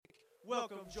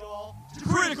Welcome, y'all, to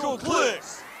Critical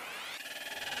Clicks!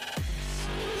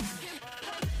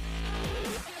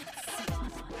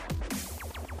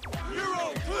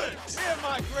 Euro Clicks! And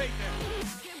my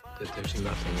greatness! That there's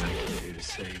nothing I can do to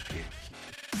save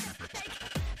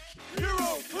you.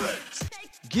 Euro Clicks!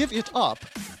 Give it up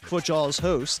for Jaw's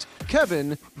host,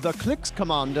 Kevin, the Clicks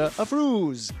Commander of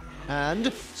Ruse,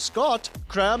 and Scott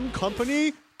Cram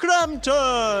Company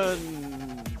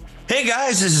Crampton. Hey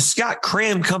guys, this is Scott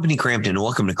Cram Company Crampton, and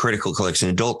welcome to Critical Clicks, an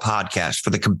adult podcast for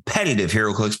the competitive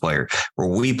HeroClix player, where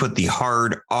we put the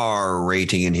hard R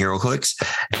rating in HeroClix.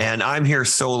 And I'm here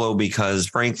solo because,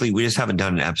 frankly, we just haven't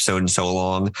done an episode in so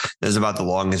long. This is about the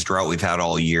longest drought we've had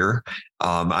all year.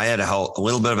 I had a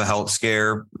little bit of a health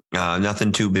scare,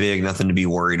 nothing too big, nothing to be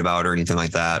worried about or anything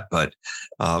like that. But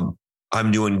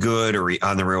I'm doing good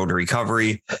on the road to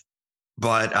recovery.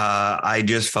 But I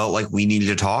just felt like we needed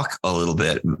to talk a little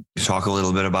bit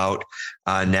about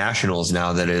nationals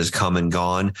now that it has come and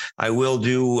gone. I will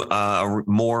do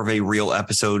more of a real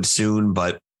episode soon,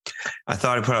 but I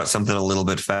thought I'd put out something a little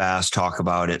bit fast, talk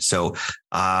about it. So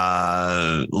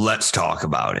let's talk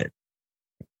about it.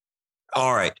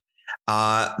 All right.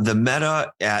 The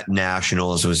meta at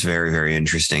nationals was very, very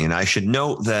interesting. And I should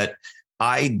note that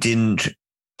I didn't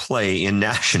play in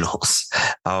nationals.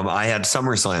 I had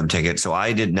SummerSlam tickets, so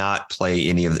I did not play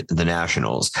any of the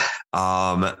nationals.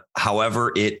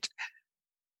 However, the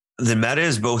meta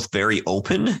is both very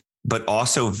open, but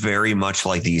also very much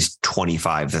like these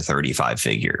 25 to 35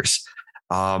 figures.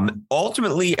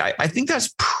 Ultimately, I think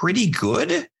that's pretty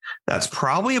good. That's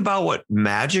probably about what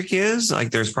Magic is. Like,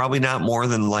 there's probably not more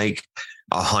than like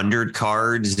 100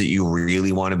 cards that you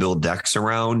really want to build decks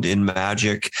around in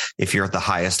Magic if you're at the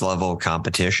highest level of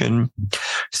competition.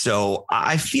 So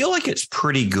I feel like it's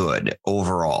pretty good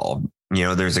overall. You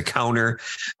know, there's a counter,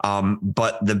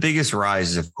 but the biggest rise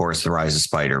is, of course, the rise of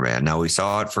Spider-Man. Now, we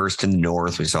saw it first in the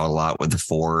North. We saw a lot with the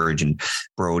Forge and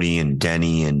Brody and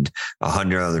Denny and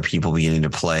 100 other people beginning to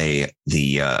play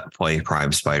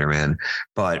Prime Spider-Man.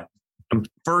 But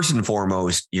first and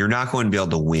foremost, you're not going to be able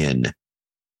to win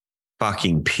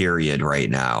fucking period right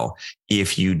now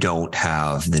if you don't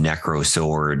have the Necro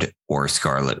Sword or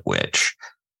Scarlet Witch.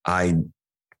 I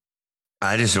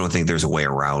just don't think there's a way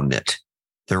around it.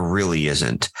 There really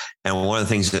isn't. And one of the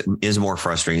things that is more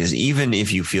frustrating is, even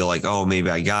if you feel like, oh, maybe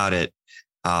I got it,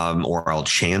 or I'll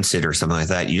chance it or something like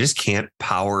that, you just can't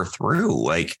power through.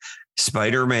 Like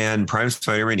Spider-Man, Prime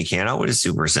Spider-Man, you can't outwit his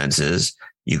super senses.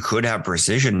 You could have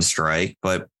Precision Strike,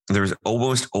 but there's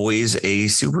almost always a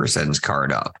Super Sense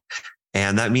card up.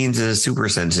 And that means that Super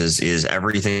Senses is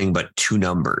everything but 2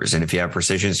 numbers. And if you have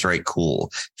Precision Strike,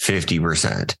 cool,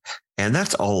 50%. And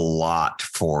that's a lot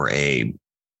for a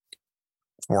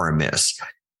miss.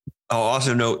 I'll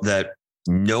also note that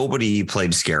nobody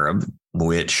played Scarab,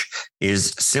 which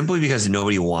is simply because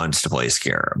nobody wants to play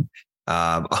Scarab.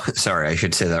 Sorry, I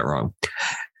should say that wrong.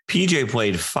 PJ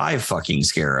played 5 fucking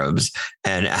Scarabs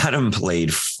and Adam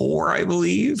played 4, I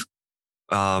believe.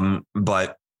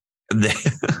 But they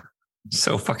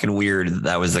so fucking weird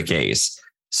that was the case.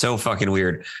 So fucking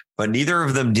weird. But neither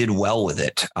of them did well with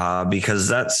it, because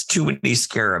that's too many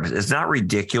Scarabs. It's not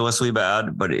ridiculously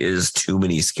bad, but it is too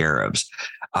many Scarabs.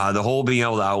 The whole being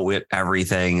able to outwit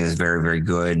everything is very, very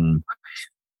good. And,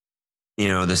 you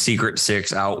know, the Secret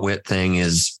 6 outwit thing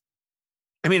is,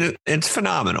 I mean, it's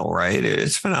phenomenal, right?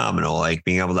 It's phenomenal. Like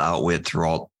being able to outwit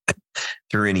through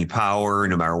any power,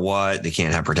 no matter what. They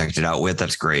can't have protected outwit.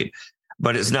 That's great.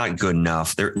 But it's not good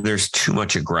enough. There's too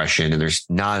much aggression, and there's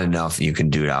not enough you can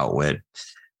do to outwit.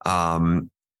 And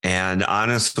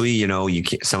honestly, you know, you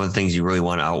can't, some of the things you really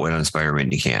want to outwit on Spider-Man,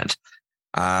 you can't.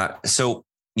 So,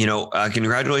 you know,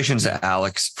 congratulations to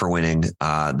Alex for winning.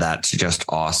 That's just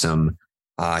awesome.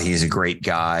 He's a great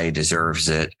guy, deserves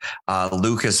it.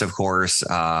 Lucas, of course,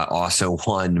 also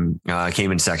won,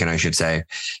 came in second, I should say.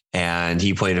 And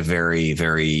he played a very,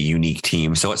 very unique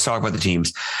team. So let's talk about the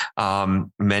teams.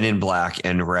 Men in Black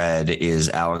and Red is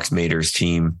Alex Mader's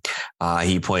team.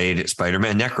 He played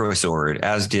Spider-Man Necro Sword,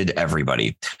 as did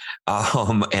everybody.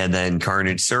 And then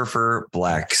Carnage Surfer,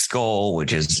 Black Skull,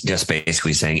 which is just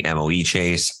basically saying MOE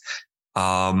Chase.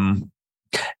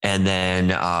 And then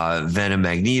Venom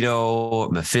Magneto,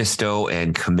 Mephisto,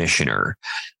 and Commissioner.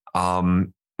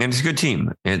 And it's a good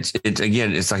team. It's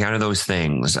again, it's like kind of those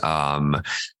things.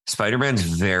 Spider-Man's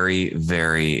very,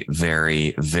 very,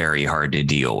 very, very hard to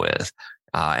deal with.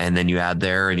 And then you add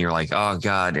there and you're like, oh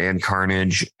God, and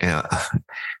Carnage.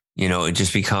 You know, it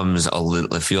just becomes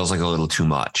it feels like a little too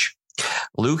much.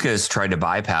 Lucas tried to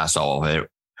bypass all of it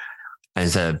and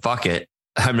said, fuck it.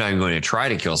 I'm not even going to try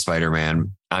to kill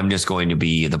Spider-Man. I'm just going to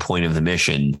be the point of the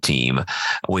mission team,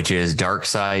 which is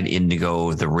Darkseid,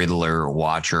 Indigo, the Riddler,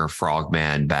 Watcher,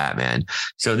 Frogman, Batman.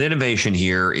 So the innovation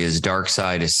here is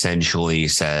Darkseid essentially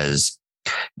says,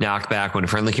 knockback when a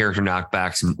friendly character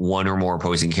knockbacks one or more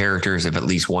opposing characters. If at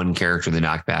least one character the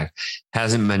knockback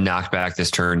hasn't been knocked back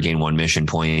this turn, gain 1 mission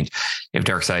point. If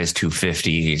Darkseid is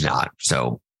 250, he's not.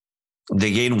 So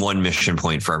they gain 1 mission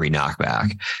point for every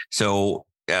knockback. So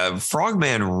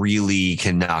Frogman really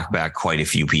can knock back quite a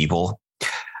few people.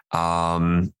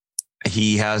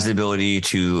 He has the ability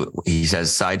to, he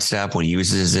says sidestep when he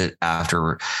uses it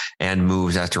after and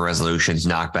moves after resolutions,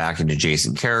 knock back an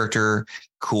adjacent character.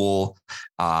 Cool.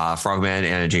 Frogman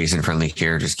and adjacent friendly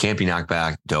characters can't be knocked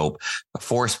back. Dope.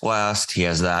 Force Blast, he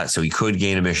has that. So he could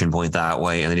gain a mission point that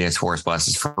way. And then he has Force Blast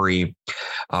is free.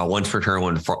 Once per turn,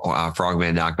 when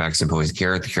Frogman knockbacks opposing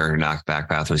character, the character knockback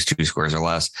path was 2 squares or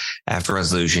less. After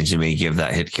resolutions, you may give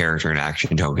that hit character an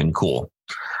action token. Cool.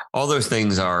 All those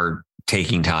things are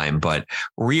taking time, but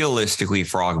realistically,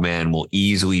 Frogman will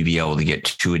easily be able to get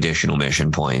 2 additional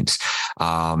mission points.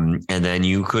 And then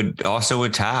you could also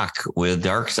attack with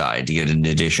Darkseid to get an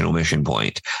additional mission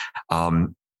point.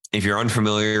 If you're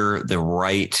unfamiliar, the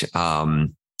right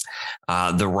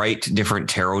different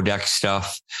tarot deck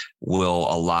stuff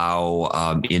will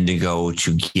allow Indigo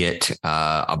to get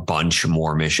a bunch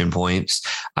more mission points.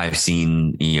 I've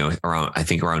seen,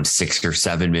 around 6 or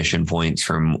 7 mission points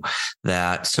from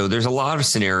that. So there's a lot of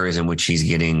scenarios in which he's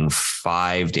getting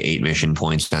 5 to 8 mission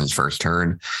points on his first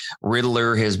turn.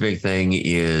 Riddler, his big thing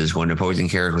is when opposing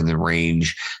character within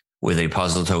range with a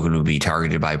puzzle token would be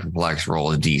targeted by perplex,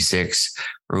 roll a d6.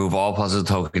 Remove all puzzle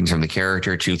tokens from the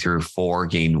character. 2 through 4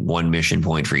 gain 1 mission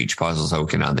point for each puzzle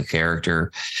token on the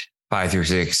character. 5 through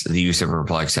 6, the use of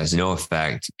perplex has no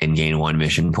effect and gain 1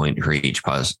 mission point for each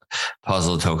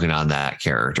puzzle token on that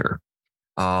character.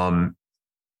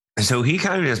 So he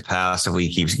kind of just passively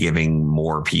keeps giving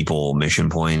more people mission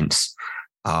points.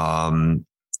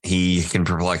 He can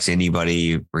perplex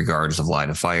anybody regardless of line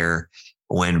of fire.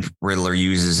 When Riddler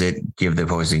uses it, give the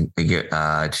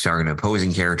target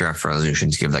opposing character after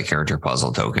resolutions, give that character a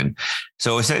puzzle token.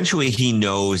 So essentially, he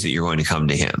knows that you're going to come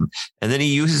to him. And then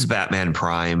he uses Batman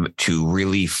Prime to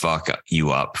really fuck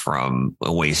you up from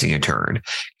wasting a turn.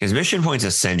 Because mission points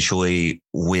essentially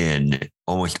win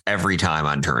almost every time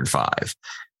on turn 5.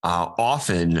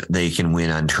 Often they can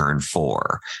win on turn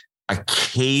 4.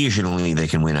 Occasionally they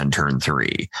can win on turn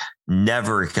 3.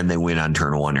 Never can they win on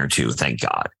turn 1 or 2, thank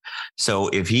God. So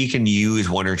if he can use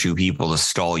 1 or 2 people to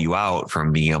stall you out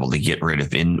from being able to get rid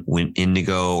of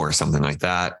Indigo or something like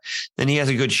that, then he has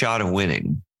a good shot of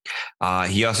winning.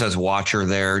 He also has Watcher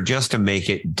there just to make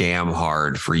it damn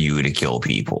hard for you to kill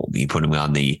people. You put him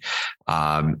on the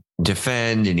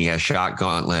defend, and he has shot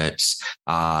gauntlets.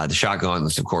 The shot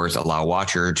gauntlets, of course, allow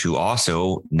Watcher to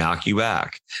also knock you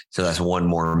back. So that's 1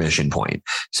 more mission point.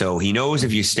 So he knows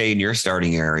if you stay in your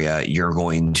starting area, you're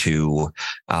going to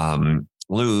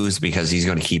lose because he's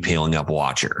going to keep healing up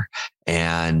Watcher.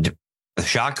 And the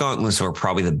shot gauntlets were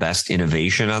probably the best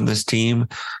innovation on this team.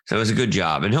 So it was a good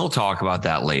job. And he'll talk about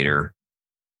that later.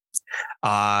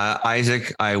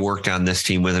 Isaac, I worked on this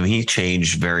team with him. He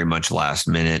changed very much last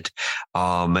minute.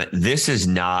 This is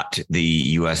not the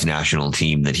U.S. national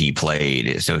team that he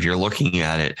played. So if you're looking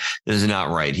at it, this is not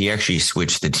right. He actually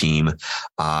switched the team.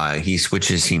 He switched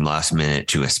his team last minute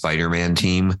to a Spider-Man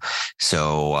team.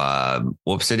 So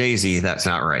whoops-a-daisy, that's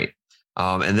not right.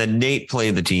 And then Nate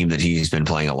played the team that he's been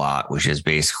playing a lot, which is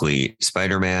basically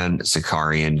Spider-Man,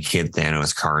 Sicarian, Kid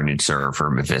Thanos, Carnage,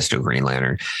 Surfer, Mephisto, Green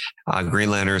Lantern.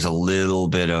 Green Lantern is a little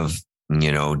bit of,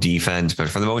 defense, but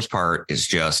for the most part, it's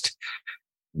just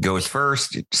goes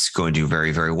first. It's going to do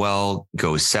very, very well.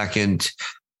 Goes second.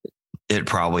 It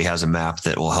probably has a map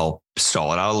that will help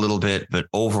stall it out a little bit, but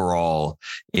overall,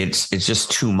 it's just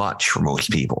too much for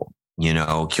most people.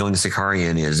 Killing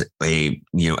Sicarian is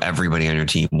everybody on your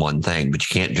team one thing,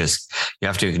 but you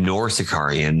have to ignore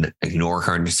Sicarian, ignore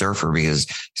Carnage Surfer because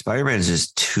Spider-Man is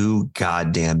just too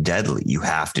goddamn deadly. You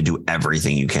have to do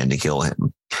everything you can to kill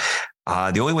him.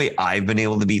 The only way I've been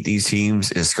able to beat these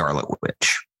teams is Scarlet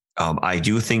Witch. I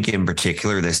do think in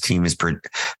particular, this team is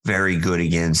very good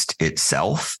against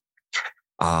itself.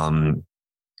 I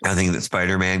think that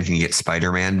Spider-Man can get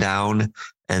Spider-Man down.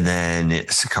 And then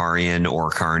Sicarian or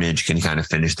Carnage can kind of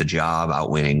finish the job,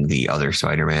 outwinning the other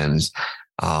Spider-Man's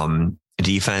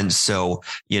defense. So,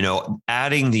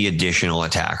 adding the additional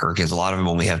attacker, because a lot of them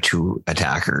only have 2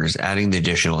 attackers, adding the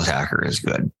additional attacker is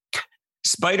good.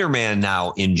 Spider-Man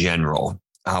now in general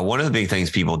one of the big things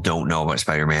people don't know about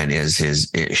Spider-Man is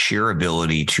his sheer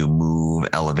ability to move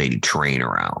elevated terrain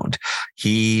around.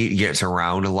 He gets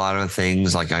around a lot of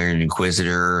things like Iron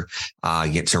Inquisitor,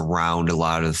 gets around a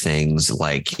lot of things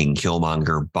like King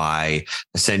Killmonger by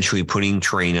essentially putting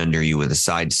terrain under you with a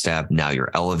sidestep. Now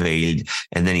you're elevated,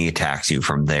 and then he attacks you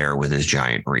from there with his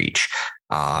giant reach.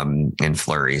 And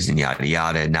flurries and yada,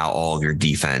 yada. Now all of your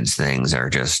defense things are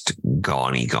just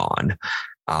gone.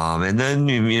 And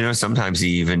then, sometimes he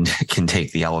even can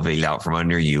take the elevated out from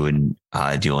under you and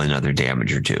deal another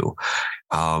damage or two.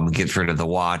 Gets rid of the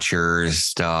Watchers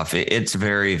stuff. It's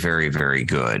very, very, very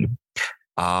good.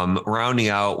 Rounding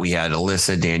out, we had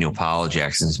Alyssa, Daniel Powell,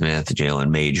 Jackson Smith,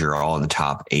 Jalen Major, all in the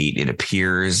top 8. It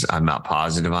appears. I'm not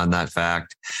positive on that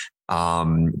fact.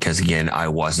 Because again, I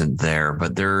wasn't there,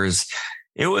 but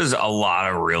it was a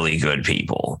lot of really good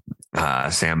people.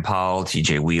 Sam Powell,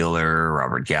 TJ Wheeler,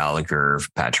 Robert Gallagher,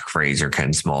 Patrick Fraser,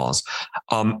 Ken Smalls.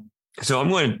 So I'm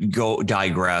going to go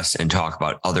digress and talk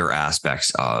about other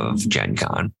aspects of Gen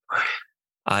Con.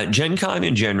 Gen Con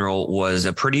in general was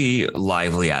a pretty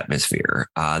lively atmosphere.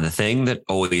 The thing that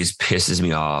always pisses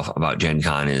me off about Gen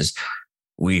Con is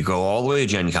we go all the way to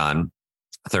Gen Con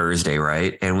Thursday,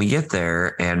 right? And we get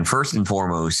there, and first and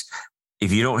foremost,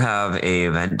 if you don't have a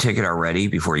event ticket already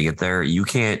before you get there, you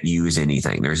can't use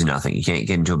anything. There's nothing. You can't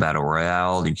get into a battle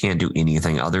royale. You can't do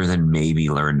anything other than maybe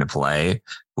learn to play,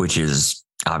 which is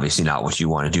obviously not what you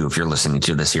want to do if you're listening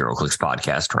to this HeroClix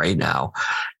podcast right now.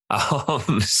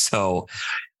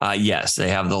 Yes, they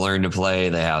have the learn to play.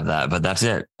 They have that, but that's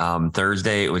it.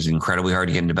 Thursday, it was incredibly hard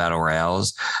to get into battle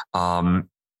royales.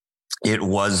 It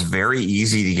was very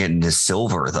easy to get into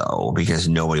silver though, because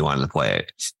nobody wanted to play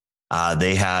it.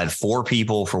 They had 4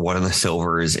 people for one of the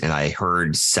silvers, and I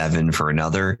heard 7 for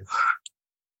another.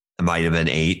 It might have been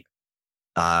 8.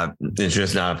 It's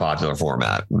just not a popular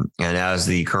format. And as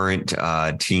the current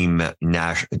team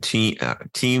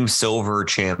silver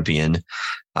champion,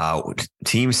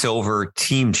 team silver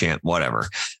team champ, whatever,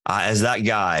 as that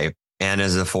guy and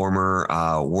as a former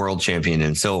world champion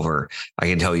in silver, I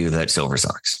can tell you that silver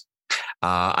sucks.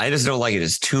 I just don't like it.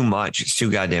 It's too much. It's too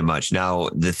goddamn much. Now,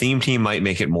 the theme team might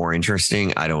make it more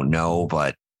interesting. I don't know,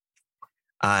 but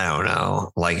I don't know.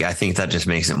 Like, I think that just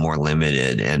makes it more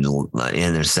limited and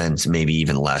in a sense, maybe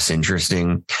even less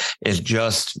interesting. It's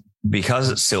just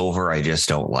because it's silver, I just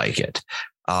don't like it.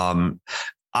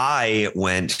 I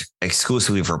went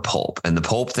exclusively for Pulp, and the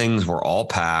Pulp things were all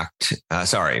packed.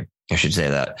 Sorry, I should say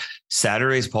that.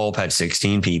 Saturday's Pulp had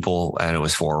 16 people and it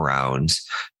was 4 rounds.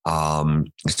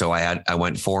 So I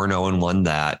went 4-0 and won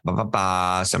that.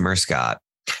 Summer Scott.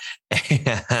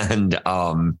 And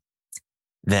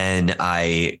then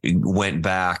I went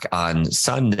back on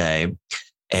Sunday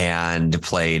and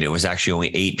played. It was actually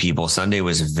only 8 people. Sunday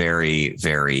was very,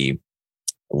 very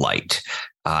light.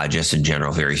 Just in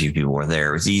general, very few people were there.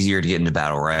 It was easier to get into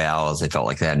battle royales. They felt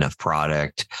like they had enough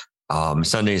product.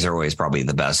 Sundays are always probably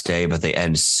the best day, but they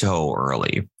end so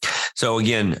early. So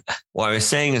again, what I was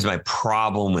saying is my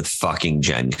problem with fucking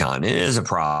Gen Con. It is a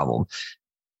problem.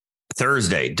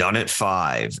 Thursday, done at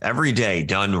 5. Every day,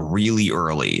 done really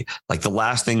early. Like the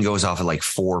last thing goes off at like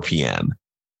 4 p.m.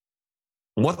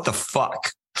 What the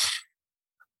fuck?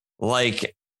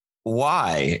 Like,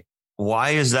 why? Why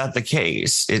is that the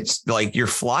case? It's like you're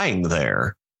flying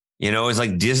there. It's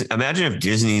like imagine if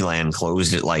Disneyland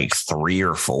closed at like 3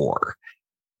 or 4,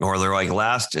 or they're like,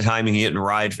 last time you get a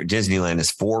ride for Disneyland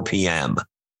is 4 p.m.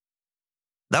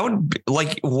 That would be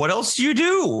like, what else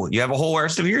do? You have a whole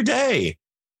rest of your day.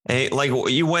 Hey, like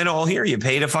you went all here, you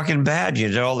paid a fucking badge, you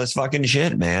did all this fucking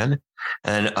shit, man.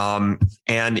 And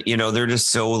they're just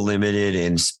so limited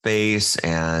in space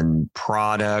and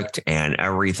product and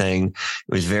everything. It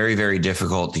was very, very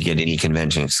difficult to get any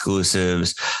convention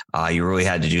exclusives. You really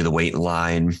had to do the wait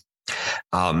line.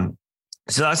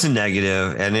 So that's a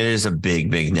negative, and it is a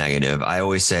big, big negative. I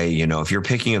always say, if you're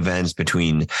picking events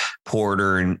between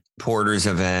Porter's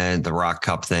event, the Rock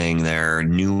Cup thing there,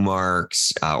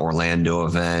 Newmark's Orlando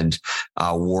event,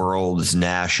 Worlds,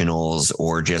 Nationals,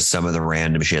 or just some of the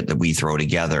random shit that we throw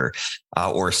together,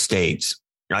 or states.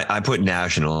 I put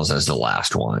Nationals as the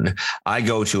last one. I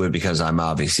go to it because I'm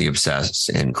obviously obsessed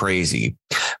and crazy,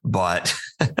 but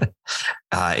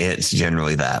it's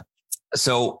generally that.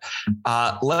 So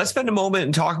let's spend a moment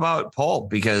and talk about Pulp,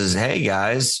 because, hey,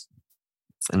 guys,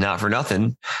 not for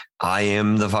nothing, I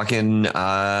am the fucking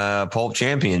Pulp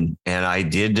champion, and I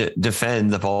did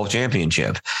defend the Pulp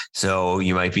championship. So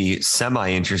you might be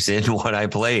semi-interested in what I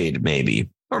played, maybe,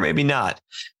 or maybe not.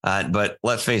 But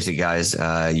let's face it, guys,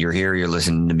 you're here, you're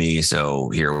listening to me. So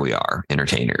here we are,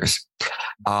 entertainers.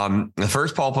 The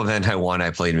first Pulp event I won,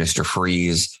 I played Mr.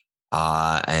 Freeze.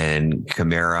 and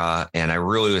Chimera. And I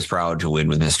really was proud to win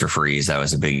with Mr. Freeze. That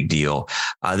was a big deal.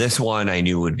 This one I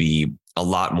knew would be a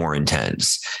lot more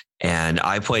intense. And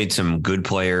I played some good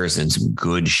players and some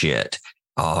good shit.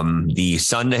 The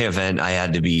Sunday event, I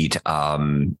had to beat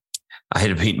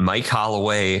Mike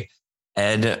Holloway,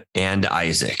 Ed, and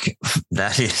Isaac.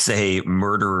 That is a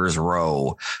murderer's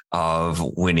row of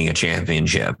winning a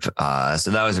championship.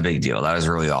 So that was a big deal. That was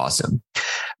really awesome.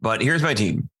 But here's my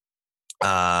team.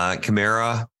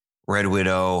 Chimera, Red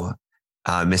Widow,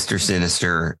 Mr.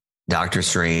 Sinister, Doctor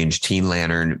Strange, Teen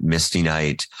Lantern, Misty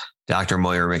Knight, Dr.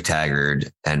 Moira McTaggart,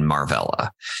 and Marvella.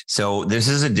 So this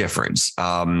is a difference.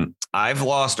 I've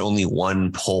lost only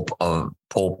one Pulp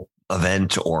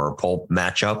event or Pulp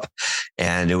matchup,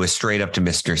 and it was straight up to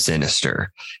Mr.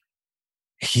 Sinister.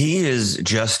 He is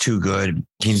just too good.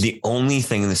 He's the only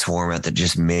thing in this format that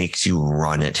just makes you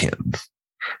run at him.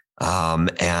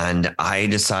 And I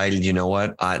decided, you know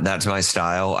what? That's my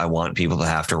style. I want people to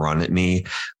have to run at me,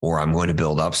 or I'm going to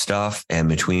build up stuff. And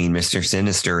between Mr.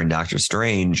 Sinister and Doctor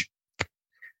Strange,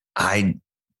 I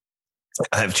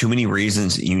have too many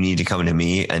reasons you need to come to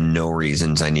me and no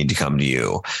reasons I need to come to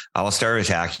you. I will start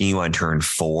attacking you on turn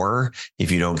 4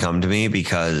 if you don't come to me,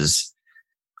 because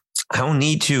I don't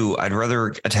need to. I'd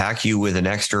rather attack you with an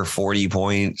extra 40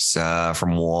 points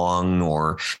from Wong,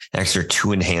 or extra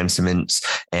 2 enhancements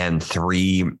and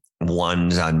 3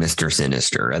 ones on Mr.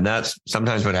 Sinister. And that's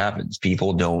sometimes what happens.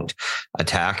 People don't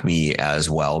attack me as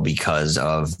well because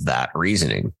of that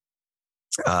reasoning.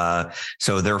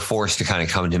 So they're forced to kind of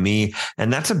come to me.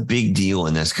 And that's a big deal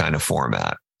in this kind of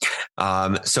format.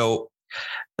 So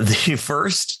the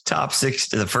first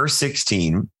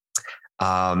 16,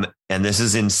 and this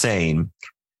is insane,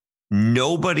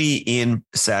 nobody in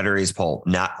Saturday's Pulp,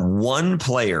 not one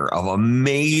player of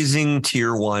amazing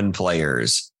tier 1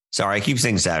 players. Sorry, I keep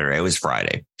saying Saturday. It was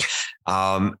Friday.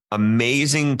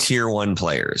 Amazing tier 1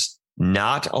 players.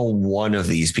 Not a one of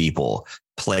these people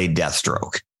played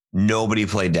Deathstroke. Nobody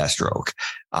played Deathstroke.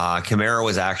 Chimera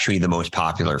was actually the most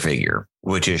popular figure,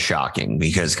 which is shocking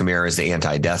because Chimera is the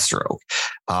anti-Deathstroke.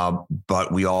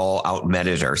 But we all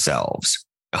outmeted ourselves.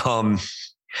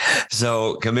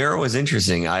 So Chimera was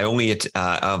interesting. I only,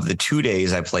 of the 2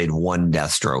 days, I played one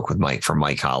Deathstroke with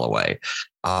Mike Holloway.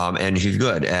 And she's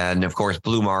good. And of course,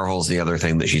 Blue Marvel's the other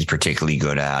thing that she's particularly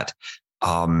good at.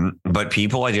 But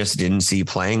people I just didn't see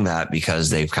playing that because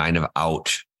they've kind of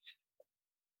outshined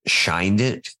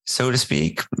it, so to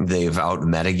speak. They've out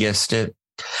metagissed it.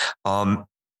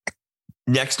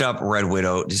 Next up, Red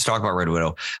Widow. Just talk about Red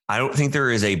Widow. I don't think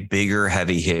there is a bigger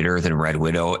heavy hitter than Red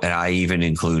Widow. And I even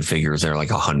include figures that are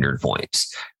like 100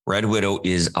 points. Red Widow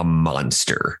is a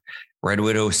monster. Red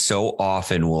Widow so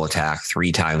often will attack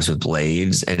 3 times with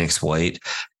blades and exploit.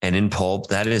 And in Pulp,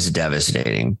 that is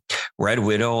devastating. Red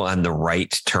Widow on the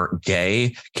right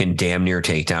day can damn near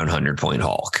take down 100-point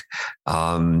Hulk.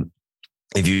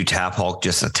 If you tap Hulk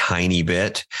just a tiny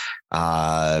bit,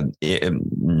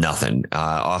 nothing.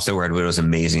 Also, Red Widow is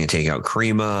amazing at taking out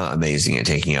Krima, amazing at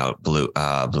taking out Blue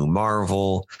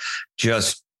Marvel.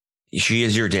 She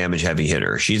is your damage heavy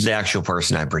hitter. She's the actual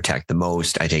person I protect the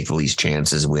most. I take the least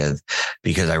chances with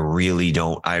because I really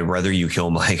don't. I'd rather you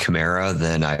kill my Chimera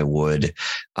than I would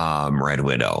Red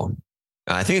Widow.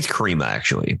 I think it's Krima,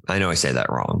 actually. I know I say that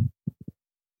wrong.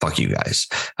 Fuck you guys.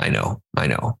 I know.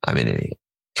 I'm an idiot.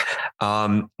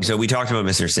 So we talked about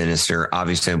Mr. Sinister.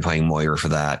 Obviously, I'm playing Moira for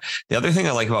that. The other thing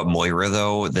I like about Moira,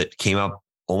 though, that came up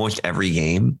almost every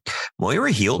game,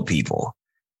 Moira healed people.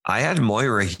 I had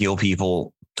Moira heal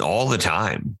people all the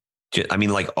time. I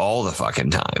mean, like all the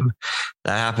fucking time.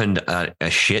 That happened a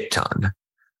shit ton.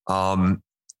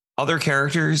 Other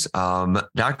characters,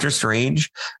 Doctor Strange,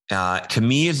 to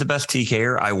me is the best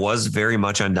TKer. I was very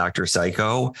much on Dr.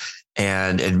 Psycho.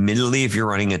 And admittedly, if you're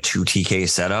running a 2 TK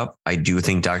setup, I do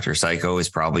think Dr. Psycho is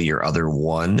probably your other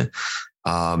one.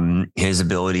 His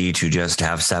ability to just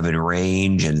have 7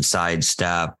 range and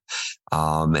sidestep,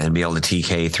 and be able to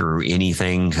TK through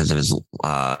anything because of his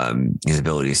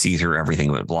ability to see through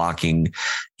everything but blocking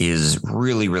is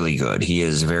really, really good. He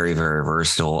is very, very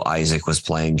versatile. Isaac was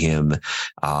playing him.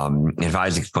 If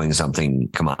Isaac's playing something,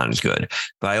 come on, it's good.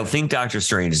 But I think Doctor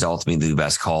Strange is ultimately the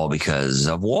best call because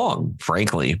of Wong,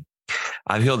 frankly.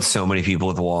 I've healed so many people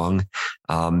with Wong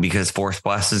because Force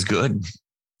Blast is good.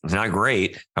 It's not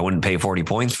great. I wouldn't pay 40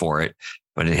 points for it,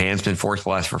 but Enhancement Force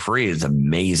Blast for free is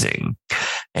amazing.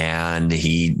 And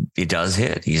it does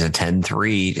hit. He's a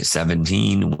 10-3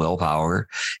 17 willpower,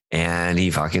 and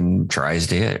he fucking tries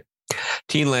to hit.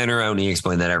 Teen Lantern, I don't need to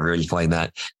explain that. Everybody's playing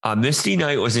that. Misty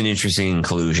Knight was an interesting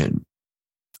inclusion.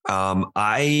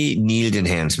 I needed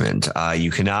enhancement.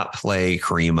 You cannot play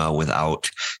Karima without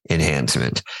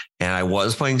enhancement. And I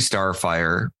was playing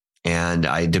Starfire, and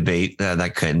I debate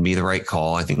that couldn't be the right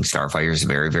call. I think Starfire is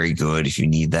very, very good. If you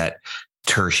need that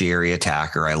tertiary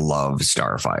attacker, I love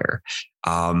Starfire.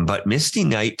 But Misty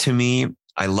Knight, to me,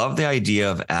 I love the idea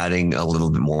of adding a little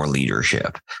bit more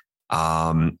leadership.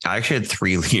 I actually had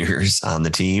 3 leaders on the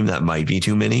team. That might be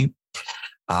too many.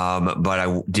 But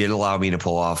I did allow me to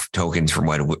pull off tokens from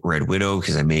Red Widow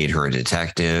because I made her a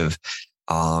detective.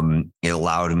 It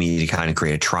allowed me to kind of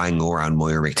create a triangle around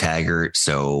Moira McTaggart.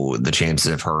 So the chances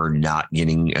of her not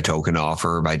getting a token off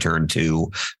her by turn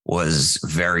 2 was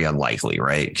very unlikely,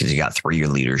 right? Because you got 3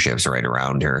 leaderships right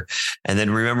around her. And then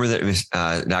remember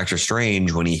that Doctor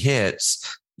Strange, when he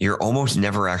hits, you're almost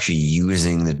never actually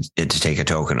using it to take a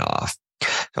token off.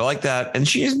 So I like that. And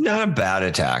she is not a bad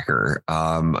attacker.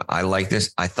 I like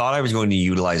this. I thought I was going to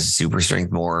utilize super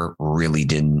strength more, really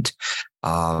didn't.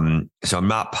 So I'm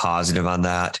not positive on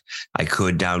that. I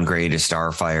could downgrade a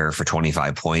Starfire for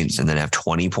 25 points and then have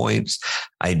 20 points.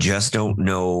 I just don't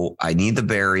know. I need the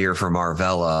barrier for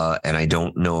Marvella, and I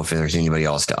don't know if there's anybody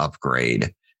else to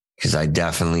upgrade, because I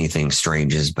definitely think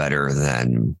Strange is better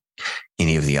than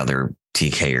any of the other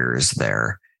TKers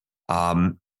there.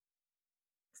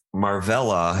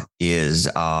 Marvella is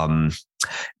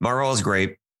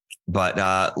great,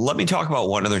 but let me talk about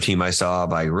one other team I saw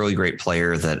by a really great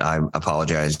player that I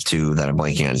apologize to that I'm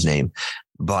blanking on his name.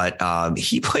 But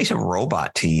he played a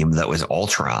robot team that was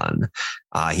Ultron.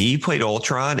 He played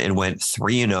Ultron and went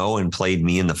 3-0 and played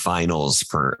me in the finals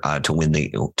for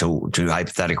to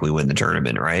hypothetically win the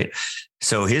tournament, right?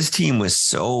 So his team was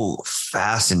so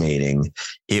fascinating.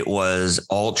 It was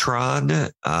Ultron,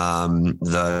 the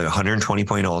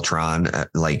 120-point Ultron,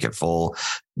 like at full,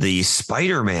 the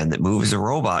Spider-Man that moves the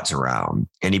robots around.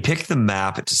 And he picked the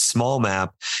map. It's a small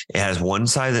map. It has one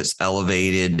side that's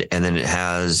elevated, and then it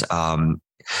has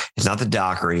it's not the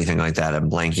dock or anything like that. I'm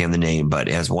blanking on the name, but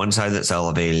it has one side that's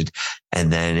elevated,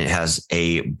 and then it has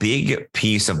a big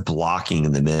piece of blocking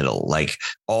in the middle, like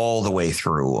all the way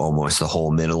through almost the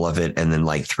whole middle of it, and then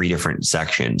like 3 different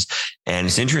sections. And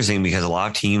it's interesting because a lot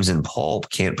of teams in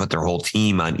Pulp can't put their whole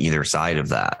team on either side of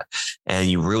that. And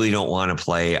you really don't want to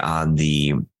play on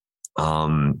the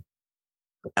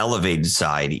elevated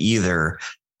side either.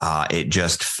 It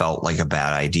just felt like a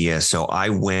bad idea. So I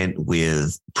went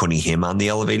with putting him on the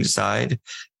elevated side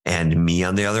and me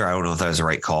on the other. I don't know if that was the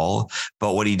right call,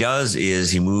 but what he does is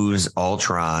he moves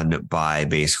Ultron by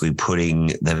basically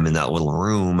putting them in that little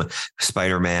room.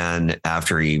 Spider-Man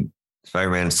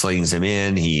slings him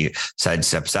in, he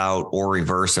sidesteps out, or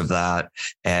reverse of that,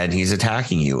 and he's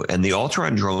attacking you. And the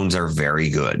Ultron drones are very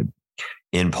good.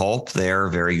 In Pulp, they're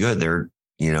very good. They're,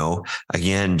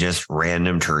 again, just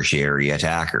random tertiary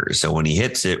attackers. So when he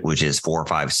hits it, which is 4,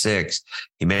 5, 6,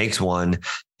 he makes one,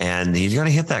 and he's going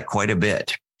to hit that quite a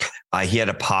bit. He had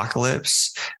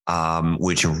Apocalypse,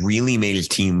 which really made his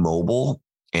team mobile,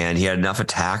 and he had enough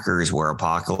attackers where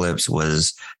Apocalypse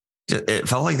it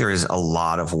felt like there was a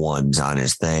lot of ones on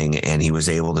his thing, and he was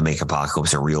able to make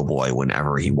Apocalypse a real boy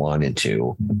whenever he wanted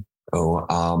to.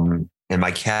 And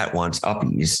my cat wants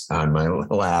uppies on my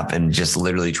lap and just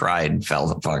literally tried and fell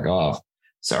the fuck off.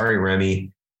 Sorry,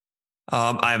 Remy.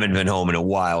 I haven't been home in a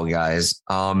while, guys.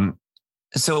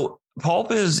 So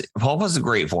Pulp is a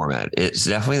great format. It's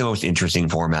definitely the most interesting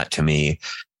format to me.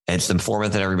 It's the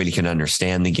format that everybody can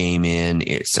understand the game in.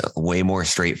 It's way more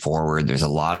straightforward. There's a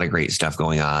lot of great stuff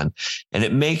going on, and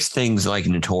it makes things like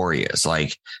notorious.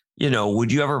 Like,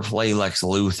 would you ever play Lex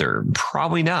Luthor?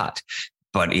 Probably not.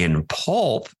 But in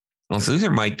Pulp, Lex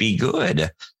Luthor might be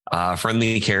good.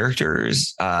 Friendly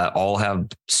characters, all have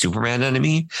Superman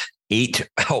enemy. 8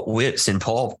 outwits in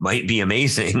Pulp might be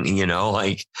amazing.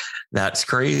 Like, that's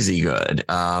crazy good.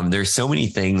 There's so many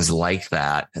things like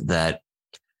that,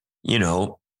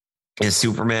 is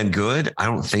Superman good? I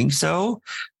don't think so.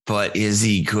 But is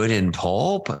he good in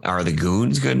Pulp? Are the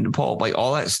goons good in Pulp? Like,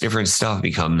 all that different stuff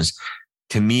becomes,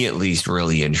 to me at least,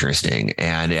 really interesting.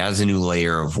 And it adds a new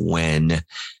layer of when,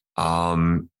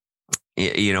 looking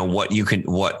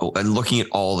at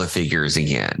all the figures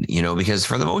again, because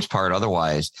for the most part,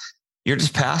 otherwise you're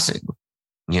just passing,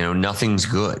 nothing's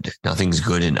good. Nothing's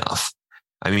good enough.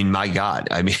 I mean, my God,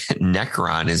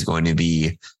 Necron is going to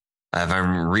be, if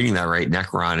I'm reading that right,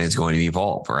 Necron is going to be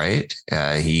Pulp, right?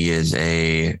 He is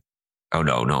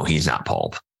no, he's not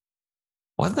Pulp.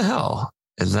 What the hell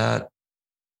is that?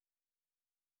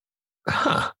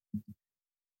 Huh.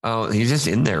 Oh, he's just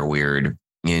in there weird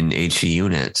in HC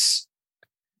units.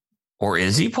 Or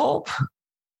is he Pulp?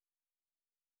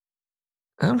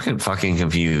 I'm fucking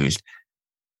confused.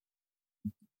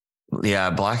 Yeah,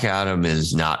 Black Adam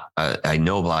is not. I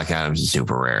know Black Adam's a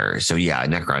super rare, so yeah,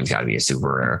 Necron's got to be a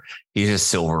super rare. He's just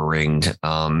silver ringed,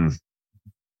 and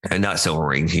not silver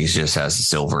ringed. He just has a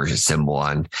silver symbol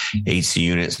on HC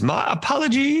units. My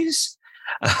apologies.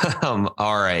 All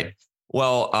right.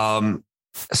 Well,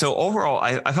 so overall,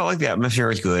 I felt like the atmosphere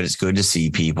is good. It's good to see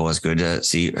people. It's good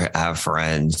to have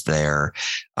friends there.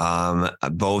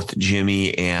 Both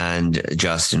Jimmy and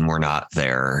Justin were not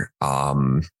there.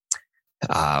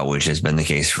 Which has been the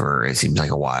case for, it seems like,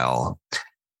 a while.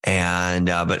 And,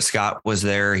 but Scott was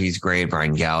there. He's great.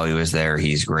 Brian Galley was there.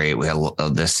 He's great. We had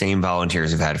the same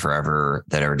volunteers we've had forever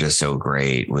that are just so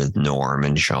great, with Norm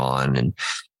and Sean and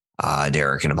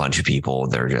Derek and a bunch of people.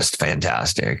 They're just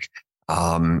fantastic.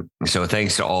 So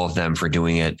thanks to all of them for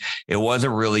doing it. It was a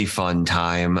really fun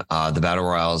time. The battle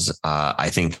royales,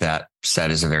 I think that set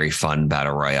is a very fun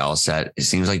battle royale set. It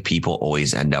seems like people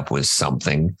always end up with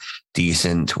something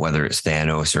decent, whether it's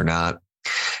Thanos or not.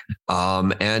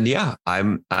 And yeah,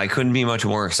 I couldn't be much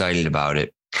more excited about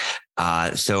it.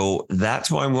 So that's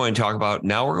what I'm going to talk about.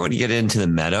 Now we're going to get into the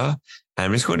meta.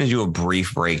 I'm just going to do a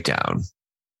brief breakdown.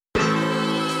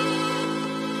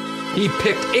 He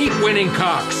picked 8 winning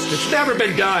cocks. It's never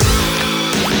been done.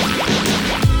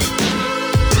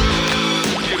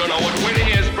 You don't know what winning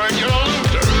is, Bert. You're a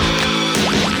loser.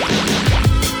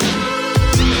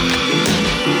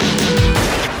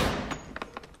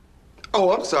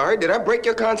 Oh, I'm sorry. Did I break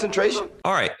your concentration?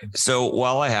 All right. So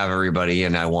while I have everybody,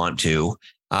 and I want to,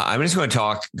 I'm just going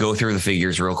to go through the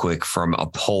figures real quick from a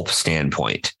Pulp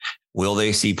standpoint. Will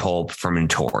they see Pulp from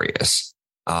Notorious?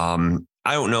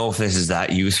 I don't know if this is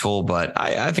that useful, but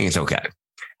I think it's okay.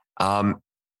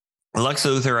 Lex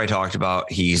Luthor, I talked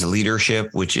about. He's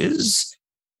leadership, which is,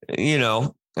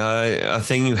 a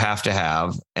thing you have to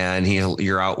have, and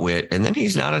you're outwit, and then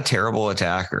he's not a terrible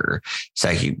attacker.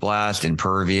 Psychic Blast,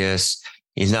 Impervious.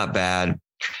 He's not bad.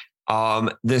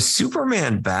 The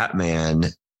Superman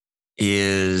Batman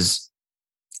is.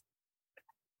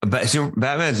 But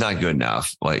Batman's not good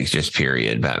enough. Like, just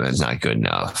period. Batman's not good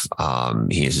enough.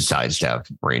 He is a sidestep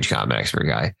range combat expert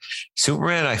guy.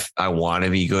 Superman, I want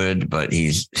to be good, but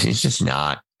he's just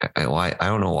not. I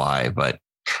don't know why, but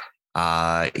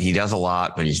he does a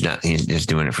lot, but he's not. He's just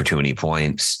doing it for too many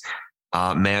points.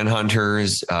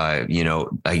 Manhunters,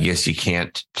 I guess you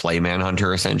can't play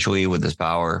Manhunter essentially with this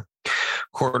power.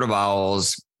 Court of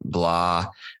Owls, blah.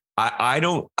 I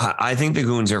think the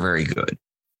goons are very good.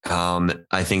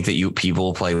 I think that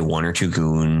people play 1 or 2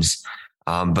 goons.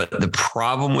 But the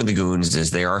problem with the goons is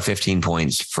they are 15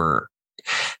 points for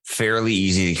fairly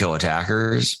easy to kill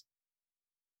attackers.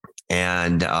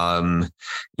 And,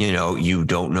 you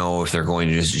don't know if they're going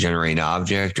to just generate an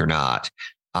object or not.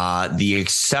 The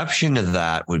exception to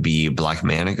that would be Black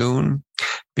Mana Goon,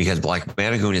 because Black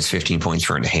Mana Goon is 15 points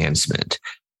for enhancement,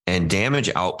 and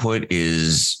damage output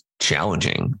is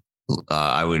challenging.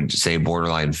 I would say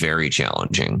borderline very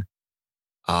challenging.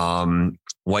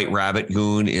 White Rabbit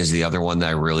Goon is the other one that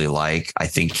I really like. I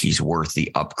think he's worth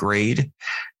the upgrade.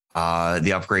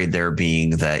 The upgrade there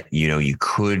being that, you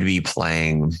could be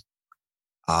playing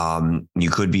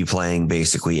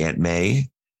basically Aunt May,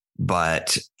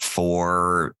 but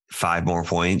for 5 more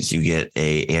points, you get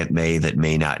a Aunt May that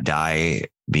may not die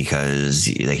because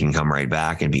they can come right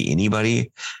back and be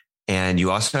anybody. And you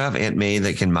also have Aunt May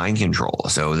that can mind control.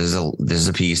 So this is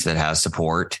a piece that has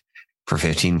support for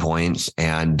 15 points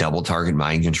and double target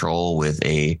mind control with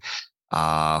a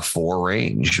 4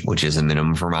 range, which is a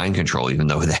minimum for mind control, even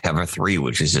though they have a 3,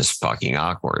 which is just fucking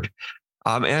awkward.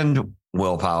 And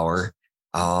willpower.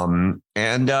 And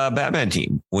Batman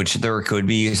team, which there could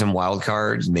be some wild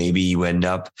cards. Maybe you end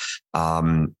up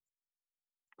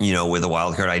with a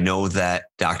wild card. I know that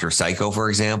Dr. Psycho, for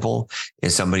example,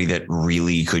 is somebody that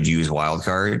really could use wild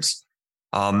cards.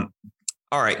 All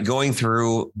right, going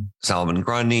through Solomon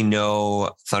Grundy,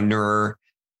 no. Thunderer,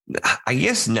 I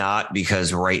guess not,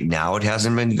 because right now it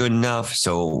hasn't been good enough.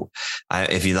 So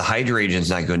if the Hydra agent's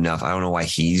not good enough, I don't know why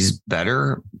he's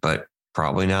better, but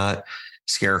probably not.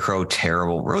 Scarecrow,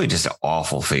 terrible, really just an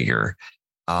awful figure.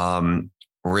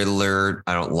 Riddler,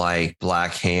 I don't like.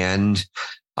 Black Hand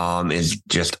is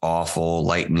just awful.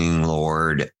 Lightning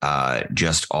Lord,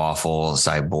 just awful.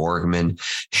 Cyborgman,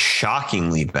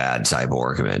 shockingly bad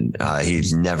Cyborgman.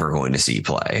 He's never going to see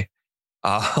play.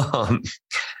 Some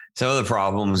of the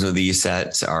problems with these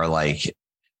sets are like,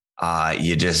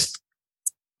 you just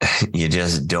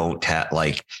don't have,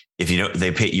 like, if you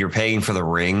don't, you're paying for the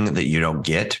ring that you don't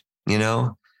get,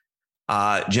 Gentleman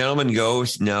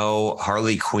Ghost, no.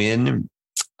 Harley Quinn.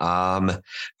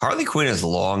 Harley Quinn is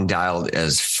long dialed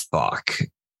as fuck.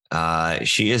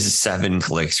 She is 7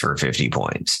 clicks for 50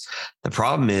 points. The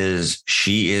problem is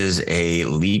she is a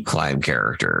leap climb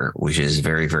character, which is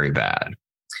very, very bad.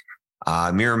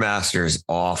 Mirror Master's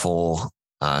awful.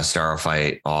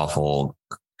 Starfight, awful.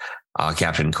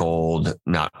 Captain Cold,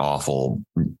 not awful.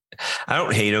 I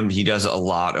don't hate him. He does a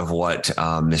lot of what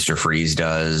Mr. Freeze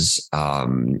does,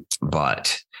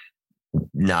 but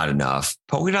not enough.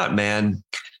 Polka Dot Man.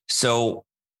 So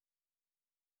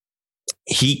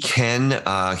he can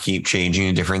keep changing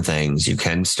to different things. You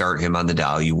can start him on the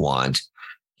dial you want.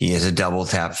 He is a double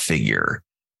tap figure.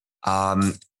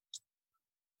 People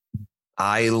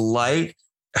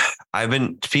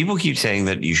keep saying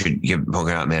that you should give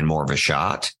Polka Dot Man more of a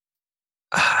shot.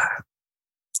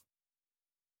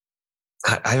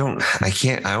 I don't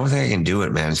think I can do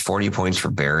it, man. It's 40 points for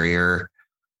barrier.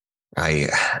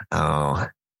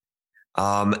 Black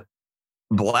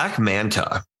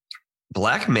Manta.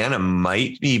 Black Mana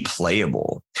might be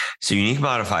playable. So unique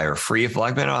modifier, free if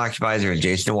Black Mana occupies or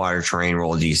adjacent to water terrain,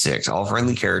 roll a d6. All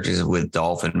friendly characters with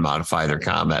Dolphin modify their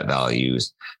combat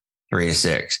values 3 to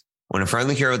 6. When a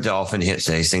friendly character with Dolphin hits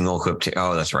a single equipped,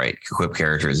 that's right, equipped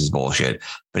characters is bullshit.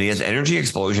 But he has Energy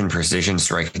Explosion, Precision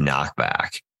Strike,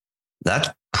 Knockback. That's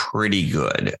pretty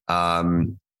good. But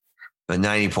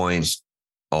 90 points,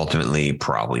 ultimately,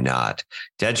 probably not.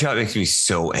 Deadshot makes me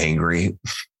so angry.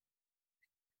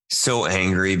 So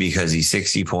angry because he's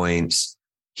 60 points.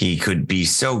 He could be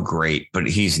so great, but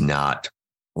he's not.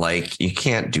 Like, you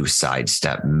can't do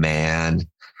sidestep, man.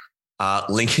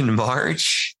 Lincoln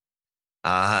March.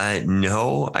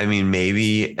 No, I mean,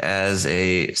 maybe as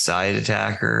a side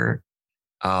attacker,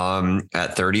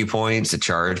 at 30 points, a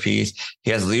charge piece.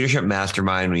 He has Leadership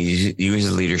Mastermind. When he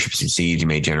uses Leadership Succeed, he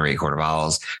may generate quarter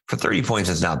vowels. For 30 points,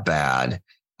 that's not bad.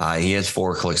 He has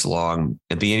 4 clicks long.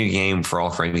 At the beginning of the game, for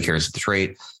all friendly characters with the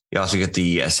trait, you also get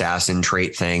the assassin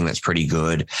trait thing. That's pretty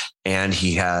good. And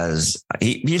he's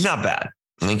not bad.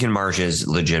 Lincoln March is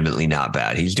legitimately not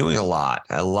bad. He's doing a lot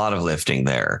of lifting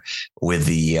there with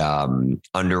the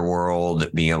underworld,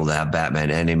 being able to have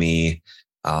Batman enemy.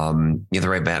 You have the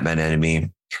right Batman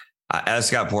enemy. As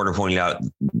Scott Porter pointed out,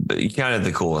 kind of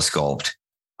the coolest sculpt.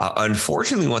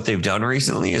 Unfortunately, what they've done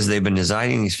recently is they've been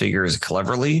designing these figures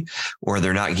cleverly, or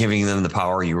they're not giving them the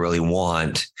power you really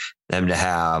want them to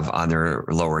have on their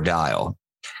lower dial.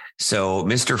 So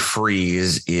Mr.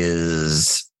 Freeze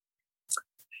is...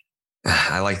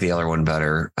 I like the other one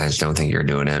better. I just don't think you're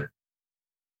doing it.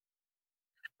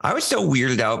 I was so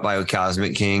weirded out by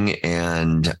Cosmic King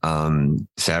and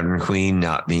Saturn Queen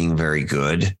not being very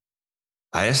good.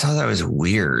 I just thought that was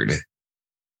weird.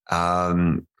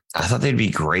 I thought they'd be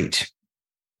great.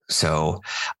 So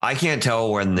I can't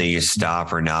tell when they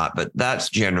stop or not, but that's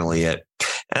generally it.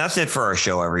 And that's it for our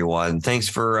show, everyone. Thanks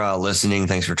for listening.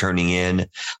 Thanks for turning in.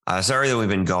 Sorry that we've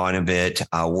been gone a bit.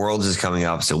 Worlds is coming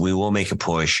up, so we will make a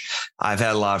push. I've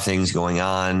had a lot of things going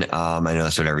on. I know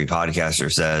that's what every podcaster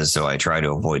says, so I try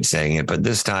to avoid saying it, but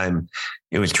this time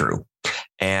it was true.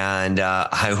 And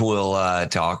I will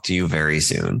talk to you very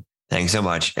soon. Thanks so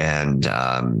much. And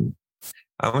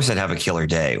I almost said have a killer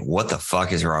day. What the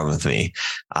fuck is wrong with me?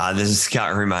 This is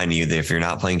Scott reminding you that if you're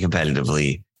not playing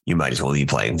competitively, you might as well be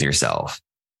playing with yourself.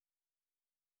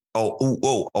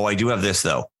 Oh, I do have this,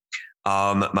 though.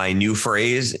 My new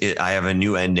phrase, I have a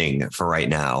new ending for right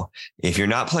now. If you're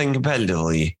not playing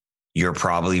competitively, you're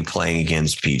probably playing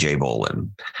against PJ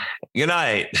Bolin. Good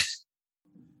night.